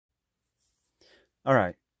All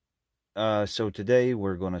right. So today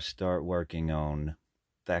we're going to start working on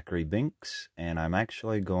Thackery Binx, and I'm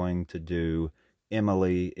actually going to do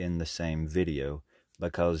Emily in the same video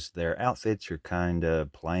because their outfits are kind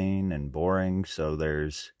of plain and boring. So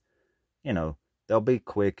you know, they'll be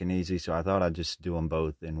quick and easy. So I thought I'd just do them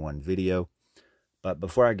both in one video. But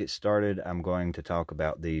before I get started, I'm going to talk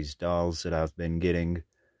about these dolls that I've been getting.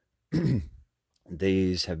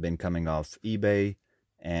 These have been coming off eBay,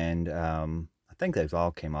 and I think they've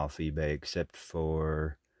all came off eBay except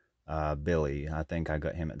for Billy. I think I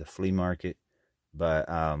got him at the flea market. But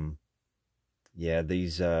yeah,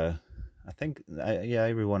 these I think yeah,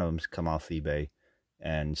 every one of them's come off eBay,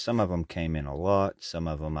 and some of them came in a lot. Some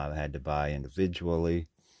of them I had to buy individually.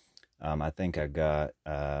 I think I got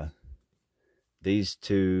these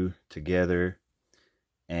two together,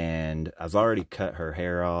 and I've already cut her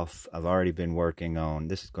hair off. I've already been working on,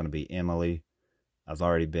 this is going to be Emily. I've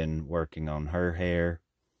already been working on her hair.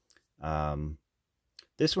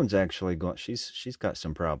 This one's actually going, she's got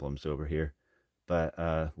some problems over here,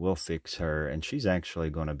 but we'll fix her. And she's actually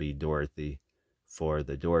going to be Dorothy for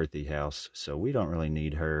the Dorothy house, so we don't really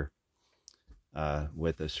need her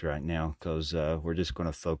with us right now, because we're just going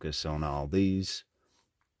to focus on all these.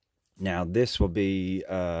 Now this will be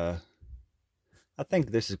I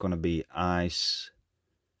think this is going to be Ice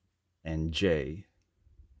and J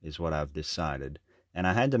is what I've decided. And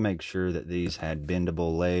I had to make sure that these had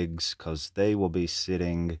bendable legs because they will be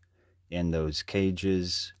sitting in those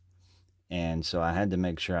cages. And so I had to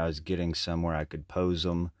make sure I was getting somewhere I could pose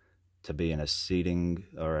them to be in a seating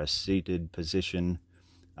or a seated position.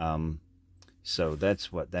 So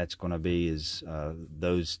that's what that's going to be, is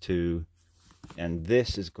those two. And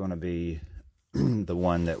this is going to be the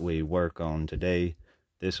one that we work on today.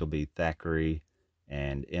 This will be Thackery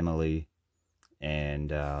and Emily.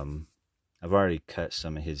 And I've already cut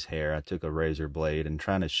some of his hair. I took a razor blade and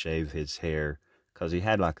trying to shave his hair because he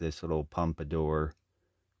had like this little pompadour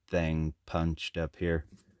thing punched up here.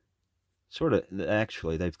 Sort of,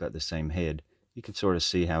 actually, they've got the same head. You can sort of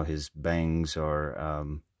see how his bangs are,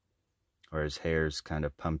 or his hair's kind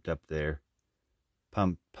of pumped up there.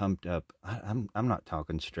 Pumped up. I'm not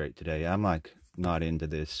talking straight today. I'm like not into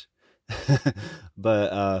this.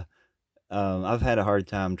 But I've had a hard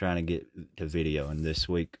time trying to get to videoing this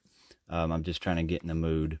week. I'm just trying to get in the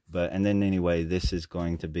mood. And then anyway, this is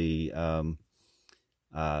going to be what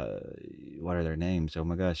are their names? Oh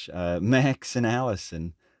my gosh, Max and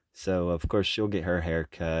Allison. So of course she'll get her hair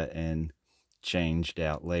cut and changed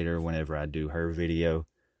out later whenever I do her video.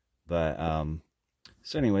 But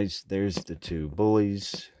so anyways, there's the two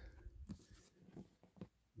bullies.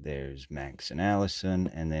 There's Max and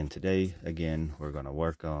Allison. And then today, again, we're going to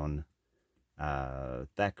work on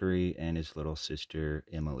Thackery and his little sister,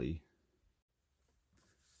 Emily.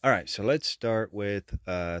 All right, so let's start with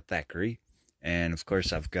Thackery. And of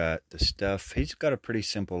course, I've got the stuff. He's got a pretty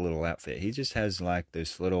simple little outfit. He just has like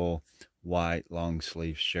this little white long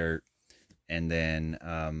sleeve shirt, and then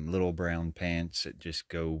little brown pants that just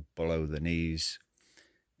go below the knees.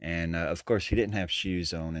 And of course, he didn't have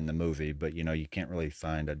shoes on in the movie, but you know, you can't really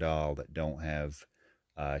find a doll that don't have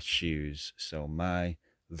shoes. So my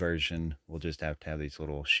version will just have to have these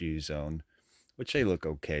little shoes on, which they look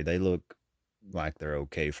okay. They look like they're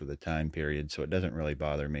okay for the time period, so it doesn't really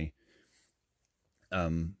bother me.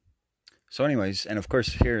 So anyways, and of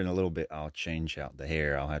course, here in a little bit, I'll change out the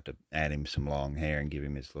hair. I'll have to add him some long hair and give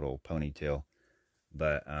him his little ponytail.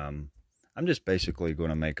 But I'm just basically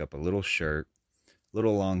going to make up a little shirt,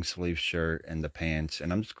 little long sleeve shirt, and the pants,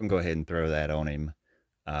 and I'm just gonna go ahead and throw that on him.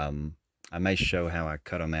 I may show how I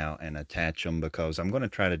cut them out and attach them, because I'm going to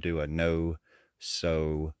try to do a no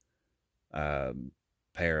sew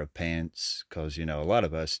pair of pants, because you know, a lot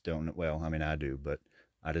of us don't, well, I mean, I do, but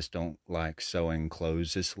I just don't like sewing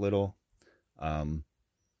clothes this little.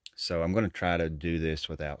 So I'm going to try to do this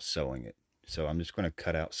without sewing it. So I'm just going to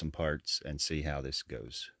cut out some parts and see how this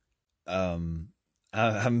goes. I'm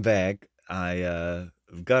back. I've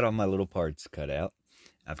got all my little parts cut out.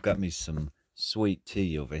 I've got me some sweet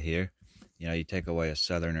tea over here. You know, you take away a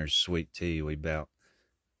southerner's sweet tea, we about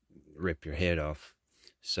rip your head off.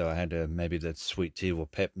 So I had to, maybe that sweet tea will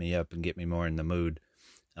pep me up and get me more in the mood.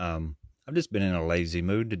 I've just been in a lazy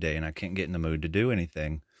mood today, and I can't get in the mood to do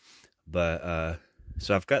anything. But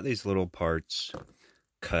so I've got these little parts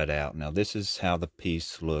cut out. Now this is how the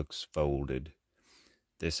piece looks folded.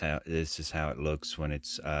 This is how it looks when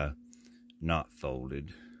it's not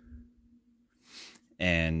folded.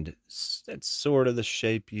 And that's sort of the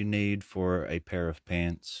shape you need for a pair of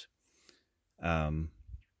pants.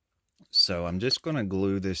 So I'm just going to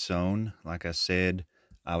glue this on. Like I said,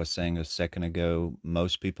 I was saying a second ago,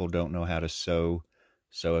 most people don't know how to sew.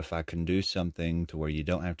 So if I can do something to where you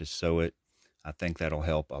don't have to sew it, I think that'll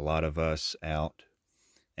help a lot of us out.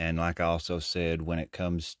 And like I also said, when it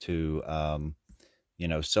comes to, you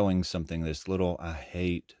know, sewing something this little, I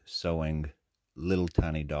hate sewing little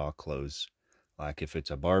tiny doll clothes. Like if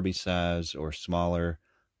it's a Barbie size or smaller,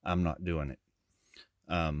 I'm not doing it.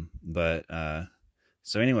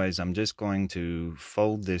 So anyways, I'm just going to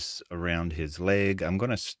fold this around his leg. I'm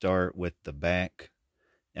going to start with the back,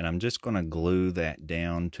 and I'm just going to glue that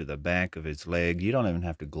down to the back of his leg. You don't even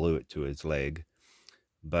have to glue it to his leg,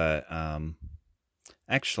 but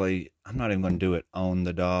actually, I'm not even going to do it on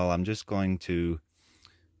the doll. I'm just going to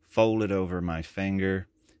fold it over my finger,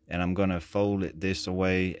 and I'm going to fold it this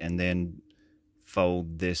way and then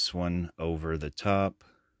fold this one over the top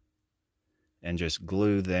and just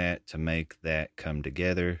glue that to make that come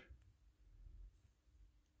together.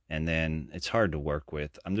 And then it's hard to work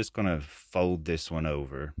with. I'm just going to fold this one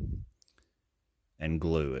over and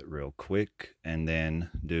glue it real quick, and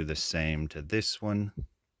then do the same to this one.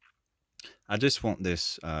 I just want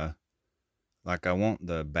this, like I want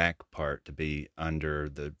the back part to be under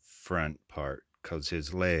the front part, because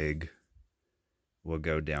his leg will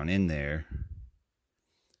go down in there.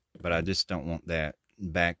 But I just don't want that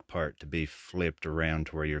back part to be flipped around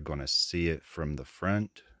to where you're going to see it from the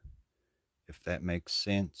front, if that makes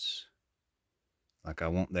sense. Like I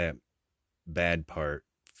want that bad part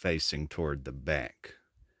facing toward the back.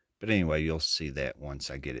 But anyway, you'll see that once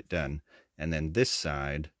I get it done. And then this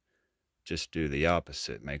side, just do the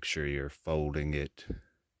opposite. Make sure you're folding it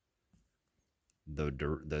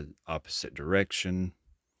the opposite direction,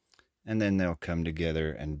 and then they'll come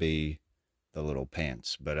together and be the little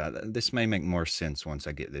pants. But this may make more sense once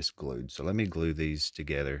I get this glued. So let me glue these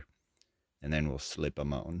together, and then we'll slip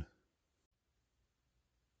them on.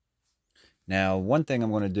 Now, one thing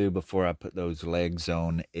I'm going to do before I put those legs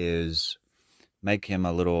on is make him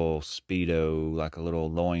a little Speedo, like a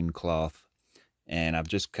little loincloth. And I've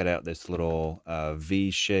just cut out this little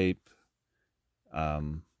V shape.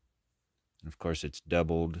 And of course, it's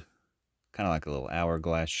doubled, kind of like a little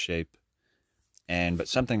hourglass shape. But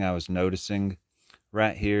something I was noticing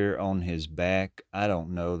right here on his back, I don't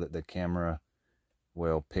know that the camera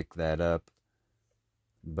will pick that up,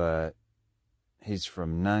 but he's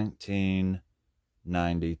from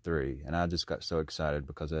 1993, and I just got so excited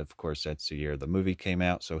because, of course, that's the year the movie came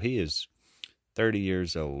out. So he is 30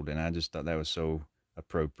 years old, and I just thought that was so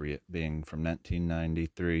appropriate, being from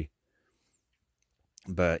 1993.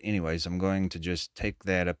 But anyways, I'm going to just take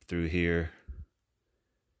that up through here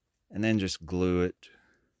and then just glue it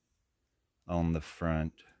on the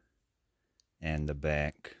front and the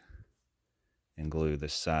back and glue the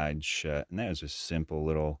sides shut. And that was a simple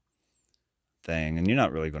little thing, and you're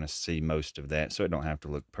not really going to see most of that, so it don't have to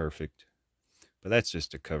look perfect. But that's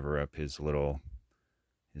just to cover up his little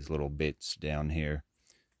bits down here,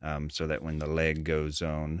 so that when the leg goes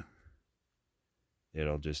on,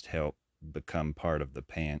 it'll just help become part of the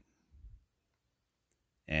pant.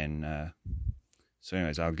 And so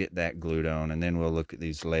anyways, I'll get that glued on, and then we'll look at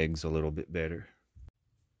these legs a little bit better.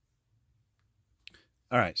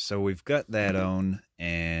 All right, so we've got that on,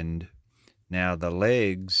 and now the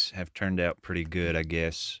legs have turned out pretty good, I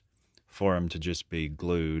guess, for them to just be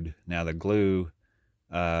glued. Now the glue,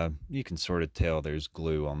 you can sort of tell there's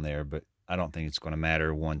glue on there, but I don't think it's going to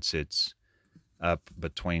matter once it's up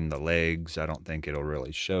between the legs. I don't think it'll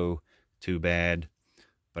really show too bad.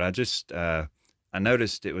 But I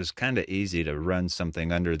noticed it was kind of easy to run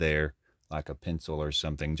something under there, like a pencil or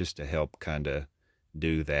something, just to help kind of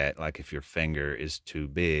do that. Like if your finger is too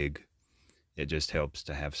big, it just helps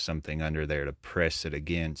to have something under there to press it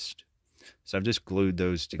against. So I've just glued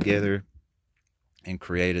those together and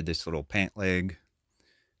created this little pant leg.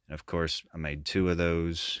 And of course, I made 2 of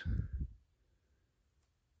those.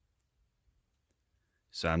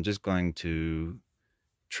 So I'm just going to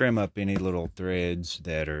trim up any little threads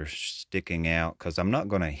that are sticking out, because I'm not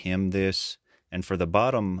going to hem this. And for the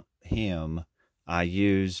bottom hem, I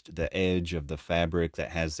used the edge of the fabric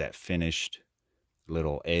that has that finished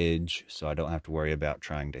little edge, so I don't have to worry about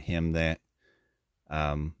trying to hem that.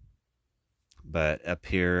 But up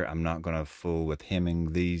here, I'm not going to fool with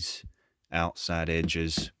hemming these outside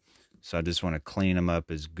edges, so I just want to clean them up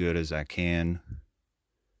as good as I can.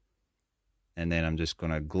 And then I'm just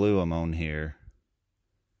going to glue them on here,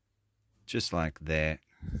 just like that.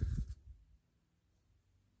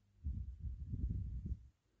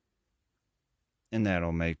 And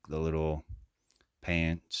that'll make the little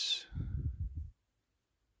pants.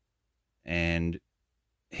 And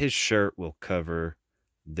his shirt will cover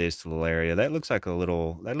this little area. That looks like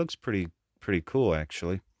that looks pretty cool,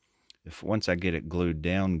 actually. if once I get it glued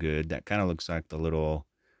down good, that kind of looks like the little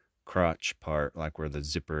crotch part, like where the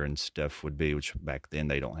zipper and stuff would be, which back then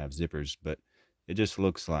they don't have zippers, but it just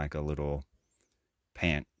looks like a little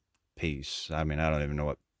pant piece. I mean, I don't even know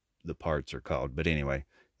what the parts are called, but anyway,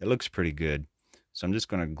 it looks pretty good. So I'm just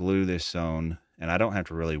going to glue this on, and I don't have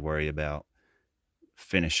to really worry about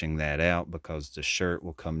finishing that out because the shirt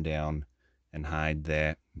will come down and hide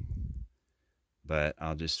that. But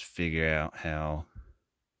I'll just figure out how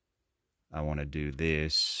I want to do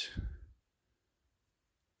this.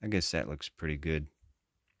 I guess that looks pretty good.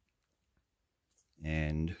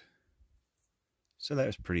 And so that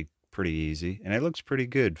was pretty easy, and it looks pretty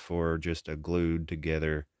good for just a glued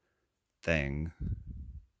together thing.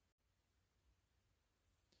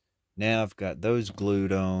 Now I've got those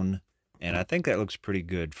glued on, and I think that looks pretty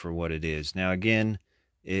good for what it is. Now again,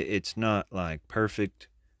 it's not like perfect,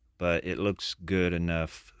 but it looks good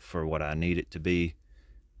enough for what I need it to be.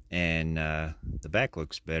 And the back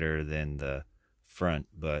looks better than the front,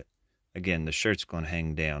 but again, the shirt's going to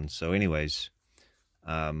hang down. So anyways,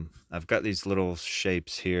 I've got these little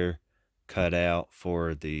shapes here cut out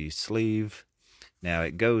for the sleeve. Now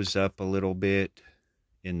it goes up a little bit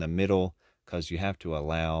in the middle because you have to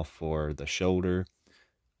allow for the shoulder.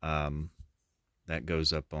 That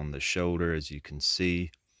goes up on the shoulder, as you can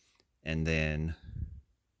see. And then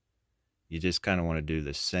you just kind of want to do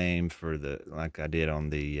the same for the, like I did on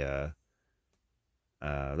the,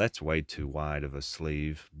 that's way too wide of a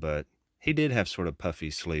sleeve, but he did have sort of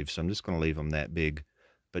puffy sleeves, so I'm just going to leave them that big.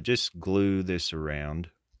 But just glue this around,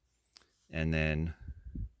 and then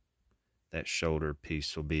that shoulder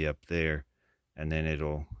piece will be up there, and then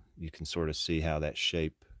you can sort of see how that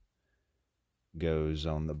shape goes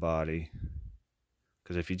on the body.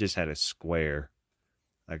 Because if you just had a square,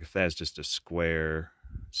 like if that's just a square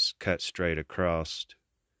cut straight across,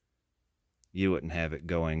 you wouldn't have it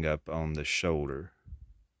going up on the shoulder.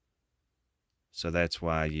 So that's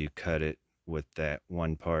why you cut it with that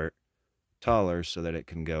one part taller so that it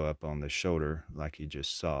can go up on the shoulder like you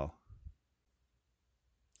just saw.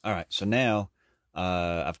 All right, so now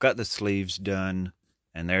I've got the sleeves done,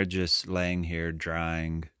 and they're just laying here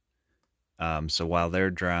drying. So while they're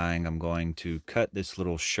drying, I'm going to cut this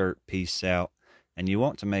little shirt piece out, and you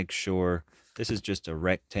want to make sure this is just a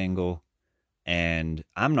rectangle, and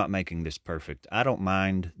I'm not making this perfect. I don't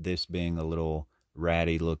mind this being a little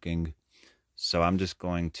ratty looking, so I'm just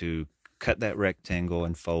going to cut that rectangle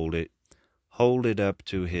and fold it, hold it up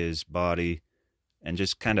to his body, and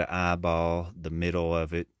just kind of eyeball the middle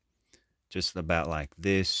of it, just about like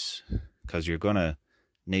this, because you're going to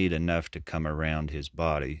need enough to come around his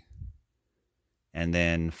body. And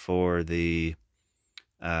then for the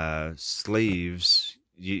sleeves,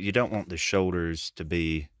 you don't want the shoulders to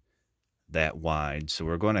be that wide, so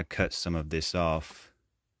we're going to cut some of this off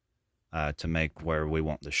to make where we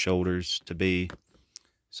want the shoulders to be.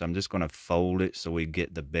 So I'm just going to fold it so we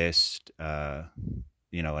get the best,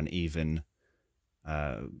 you know, an even,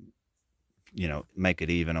 you know, make it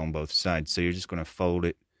even on both sides. So you're just going to fold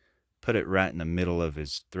it, put it right in the middle of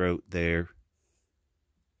his throat there,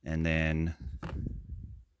 and then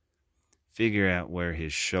figure out where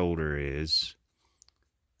his shoulder is.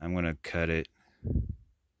 I'm going to cut it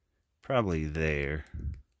probably there.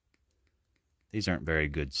 These aren't very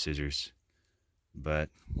good scissors, but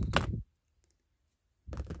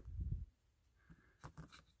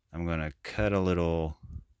I'm going to cut a little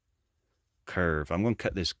curve. I'm going to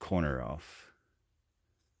cut this corner off,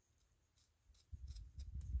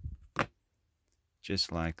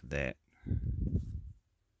 just like that.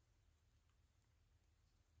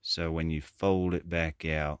 So when you fold it back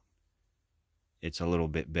out, it's a little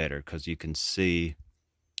bit better because you can see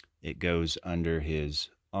it goes under his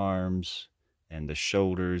arms, and the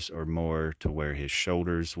shoulders are more to where his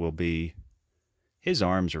shoulders will be. His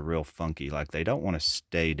arms are real funky, like they don't want to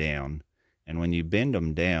stay down. And when you bend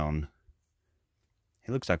them down,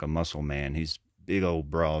 he looks like a muscle man. He's big old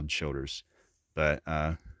broad shoulders. But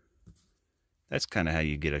that's kind of how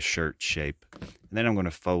you get a shirt shape. And then I'm going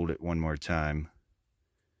to fold it one more time.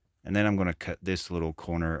 And then I'm going to cut this little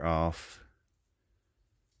corner off.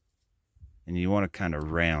 And you want to kind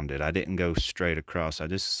of round it. I didn't go straight across. I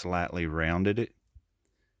just slightly rounded it,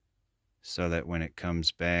 so that when it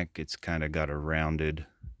comes back, it's kind of got a rounded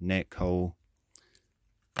neck hole.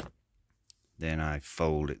 Then I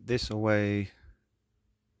fold it this away.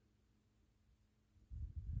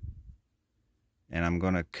 And I'm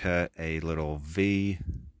going to cut a little V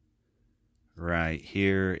right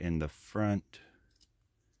here in the front.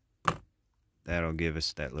 That'll give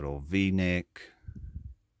us that little V-neck.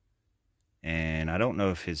 And I don't know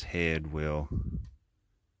if his head will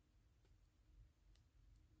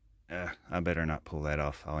I better not pull that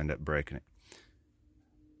off. I'll end up breaking it.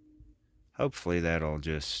 Hopefully that'll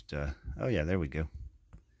just, oh yeah, there we go.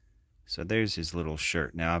 So there's his little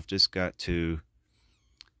shirt. Now I've just got to,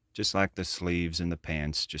 just like the sleeves and the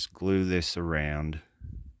pants, just glue this around.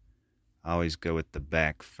 I always go with the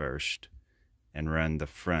back first and run the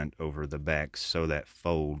front over the back so that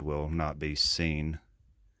fold will not be seen.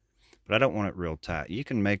 But I don't want it real tight. You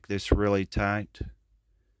can make this really tight,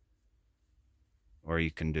 or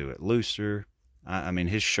you can do it looser. I mean,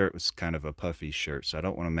 his shirt was kind of a puffy shirt, so I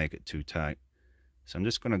don't want to make it too tight. So I'm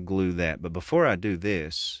just going to glue that. But before I do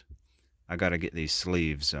this, I got to get these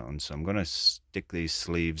sleeves on. So I'm going to stick these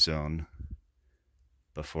sleeves on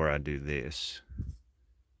before I do this.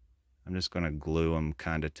 I'm just going to glue them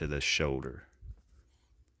kind of to the shoulder.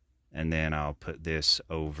 And then I'll put this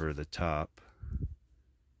over the top.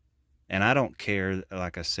 And I don't care,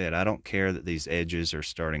 like I said, I don't care that these edges are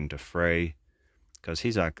starting to fray, because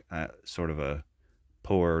he's like sort of a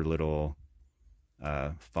poor little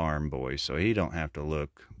farm boy, so he don't have to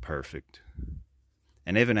look perfect.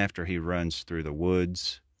 And even after he runs through the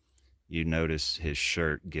woods, you notice his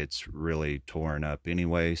shirt gets really torn up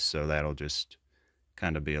anyway, so that'll just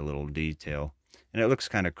kind of be a little detail. And it looks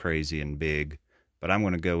kind of crazy and big, but I'm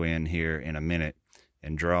going to go in here in a minute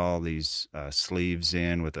and draw these sleeves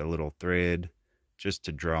in with a little thread, just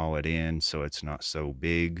to draw it in so it's not so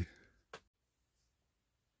big.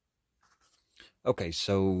 Okay,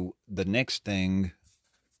 so the next thing,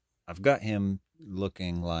 I've got him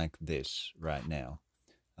looking like this right now.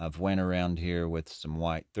 I've went around here with some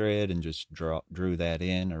white thread and just drew that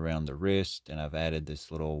in around the wrist, and I've added this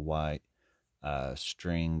little white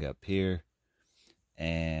string up here.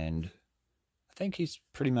 And I think he's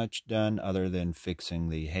pretty much done other than fixing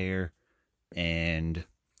the hair. And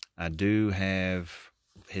I do have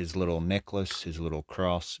his little necklace, his little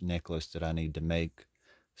cross necklace that I need to make.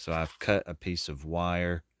 So I've cut a piece of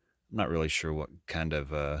wire. I'm not really sure what kind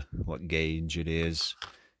of, what gauge it is.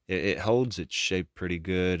 It holds its shape pretty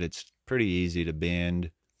good. It's pretty easy to bend.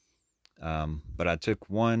 But I took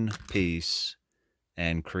one piece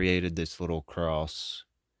and created this little cross.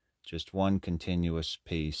 Just one continuous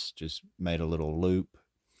piece. Just made a little loop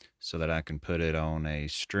so that I can put it on a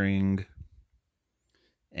string.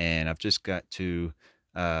 And I've just got to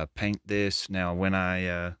paint this. Now when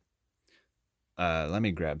I... let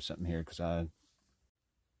me grab something here because I...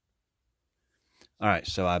 Alright,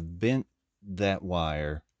 so I bent that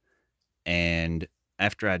wire, and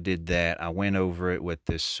after I did that, I went over it with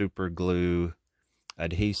this super glue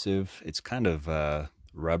adhesive. It's kind of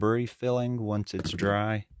rubbery feeling once it's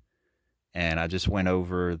dry, and I just went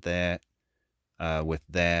over that with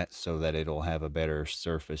that so that it'll have a better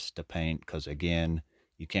surface to paint, because again,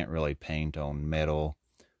 you can't really paint on metal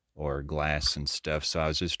or glass and stuff. So I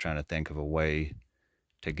was just trying to think of a way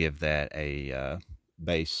to give that a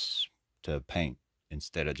base to paint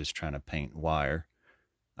instead of just trying to paint wire.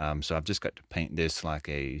 So I've just got to paint this like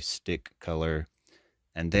a stick color.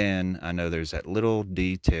 And then I know there's that little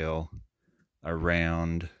detail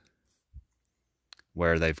around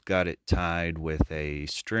where they've got it tied with a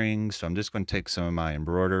string. So I'm just going to take some of my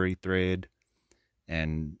embroidery thread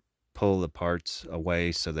and pull the parts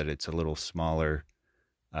away so that it's a little smaller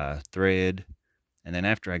thread. And then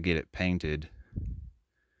after I get it painted,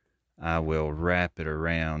 I will wrap it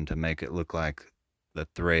around to make it look like the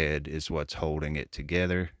thread is what's holding it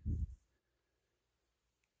together.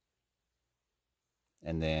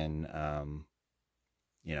 And then,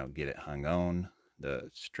 you know, get it hung on the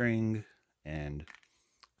string. And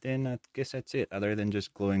then I guess that's it, other than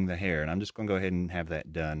just gluing the hair. And I'm just going to go ahead and have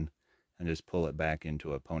that done and just pull it back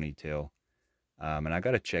into a ponytail. And I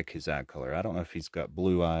got to check his eye color. I don't know if he's got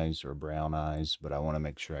blue eyes or brown eyes, but I want to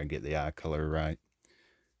make sure I get the eye color right.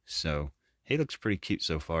 So he looks pretty cute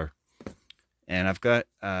so far. And I've got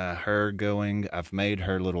her going. I've made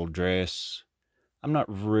her little dress. I'm not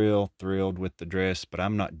real thrilled with the dress, but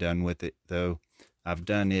I'm not done with it though. I've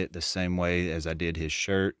done it the same way as I did his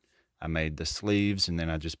shirt. I made the sleeves, and then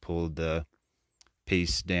I just pulled the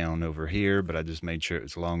piece down over here, but I just made sure it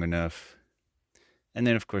was long enough. And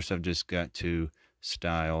then of course I've just got to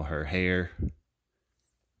style her hair.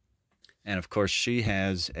 And of course she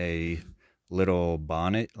has a little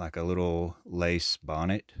bonnet, like a little lace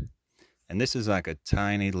bonnet. And this is like a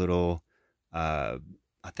tiny little, I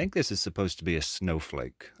think this is supposed to be a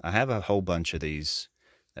snowflake. I have a whole bunch of these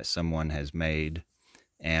that someone has made,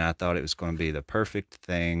 and I thought it was going to be the perfect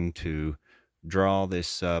thing to draw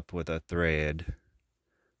this up with a thread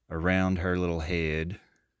around her little head.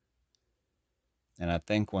 And I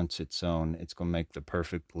think once it's on, it's going to make the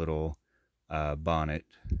perfect little bonnet.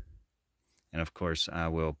 And of course I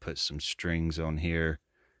will put some strings on here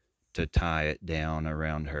to tie it down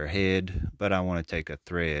around her head, but I want to take a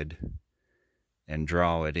thread and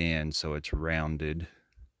draw it in so it's rounded.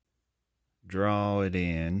 Draw it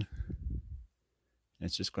in.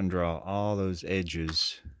 It's just going to draw all those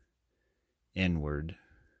edges inward.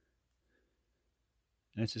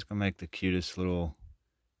 And it's just going to make the cutest little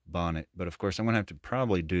bonnet. But of course, I'm going to have to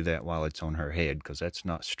probably do that while it's on her head because that's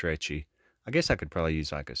not stretchy. I guess I could probably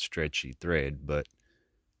use like a stretchy thread, but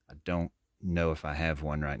I don't know if I have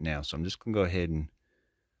one right now. So I'm just going to go ahead and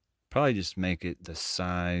probably just make it the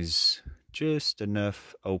size just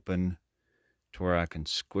enough open to where I can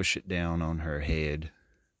squish it down on her head.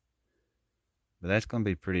 But that's going to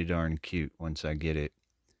be pretty darn cute once I get it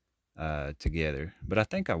together. But I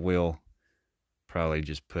think I will probably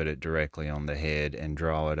just put it directly on the head and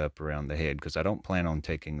draw it up around the head because I don't plan on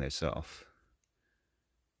taking this off.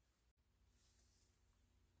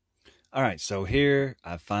 All right, so here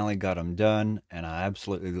I've finally got them done, and I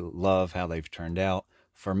absolutely love how they've turned out.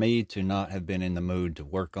 For me to not have been in the mood to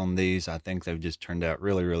work on these, I think they've just turned out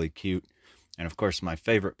really, really cute. And of course, my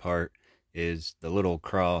favorite part is the little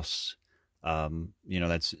cross. You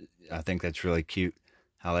know, I think that's really cute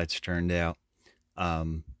how that's turned out.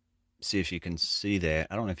 See if you can see that.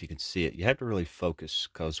 I don't know if you can see it. You have to really focus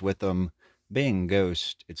because with them being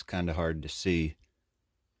ghost, it's kind of hard to see.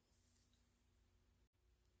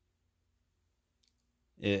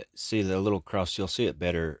 See the little cross, you'll see it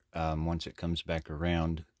better once it comes back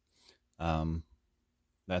around.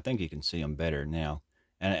 I think you can see them better now.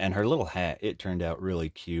 And her little hat, it turned out really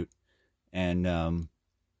cute. And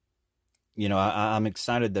you know, I'm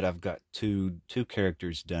excited that I've got two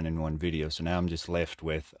characters done in one video. So now I'm just left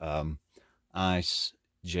with Ice,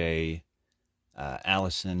 Jay,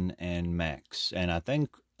 Allison, and Max. And I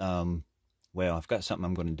think, well, I've got something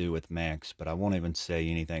I'm going to do with Max, but I won't even say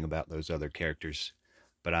anything about those other characters.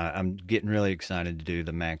 But I'm getting really excited to do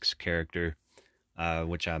the Max character,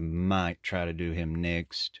 which I might try to do him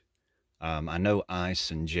next. I know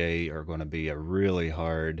Ice and Jay are going to be a really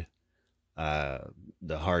hard,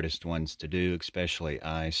 the hardest ones to do, especially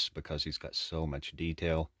Ice, because he's got so much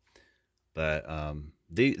detail. But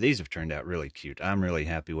these have turned out really cute. I'm really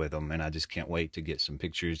happy with them, and I just can't wait to get some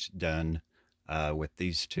pictures done with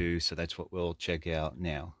these two. So that's what we'll check out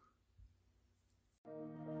now.